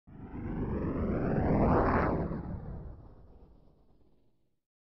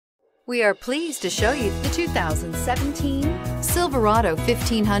We are pleased to show you the 2017 Silverado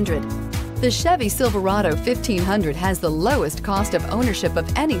 1500. The Chevy Silverado 1500 has the lowest cost of ownership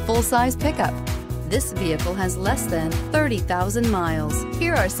of any full-size pickup. This vehicle has less than 30,000 miles.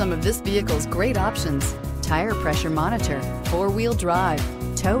 Here are some of this vehicle's great options: tire pressure monitor, four-wheel drive,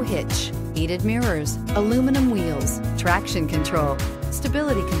 tow hitch, heated mirrors, aluminum wheels, traction control,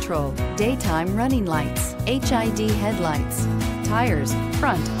 stability control, daytime running lights, HID headlights, tires,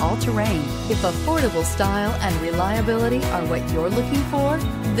 front all-terrain. If affordable style and reliability are what you're looking for,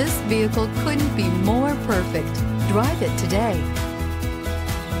 this vehicle couldn't be more perfect. Drive it today.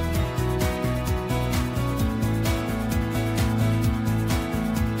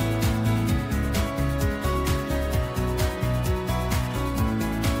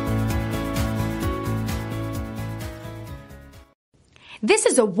 This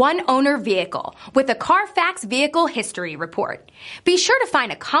is a one-owner vehicle with a Carfax Vehicle History Report. Be sure to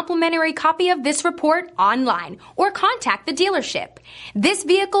find a complimentary copy of this report online or contact the dealership. This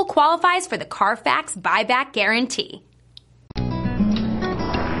vehicle qualifies for the Carfax Buyback Guarantee.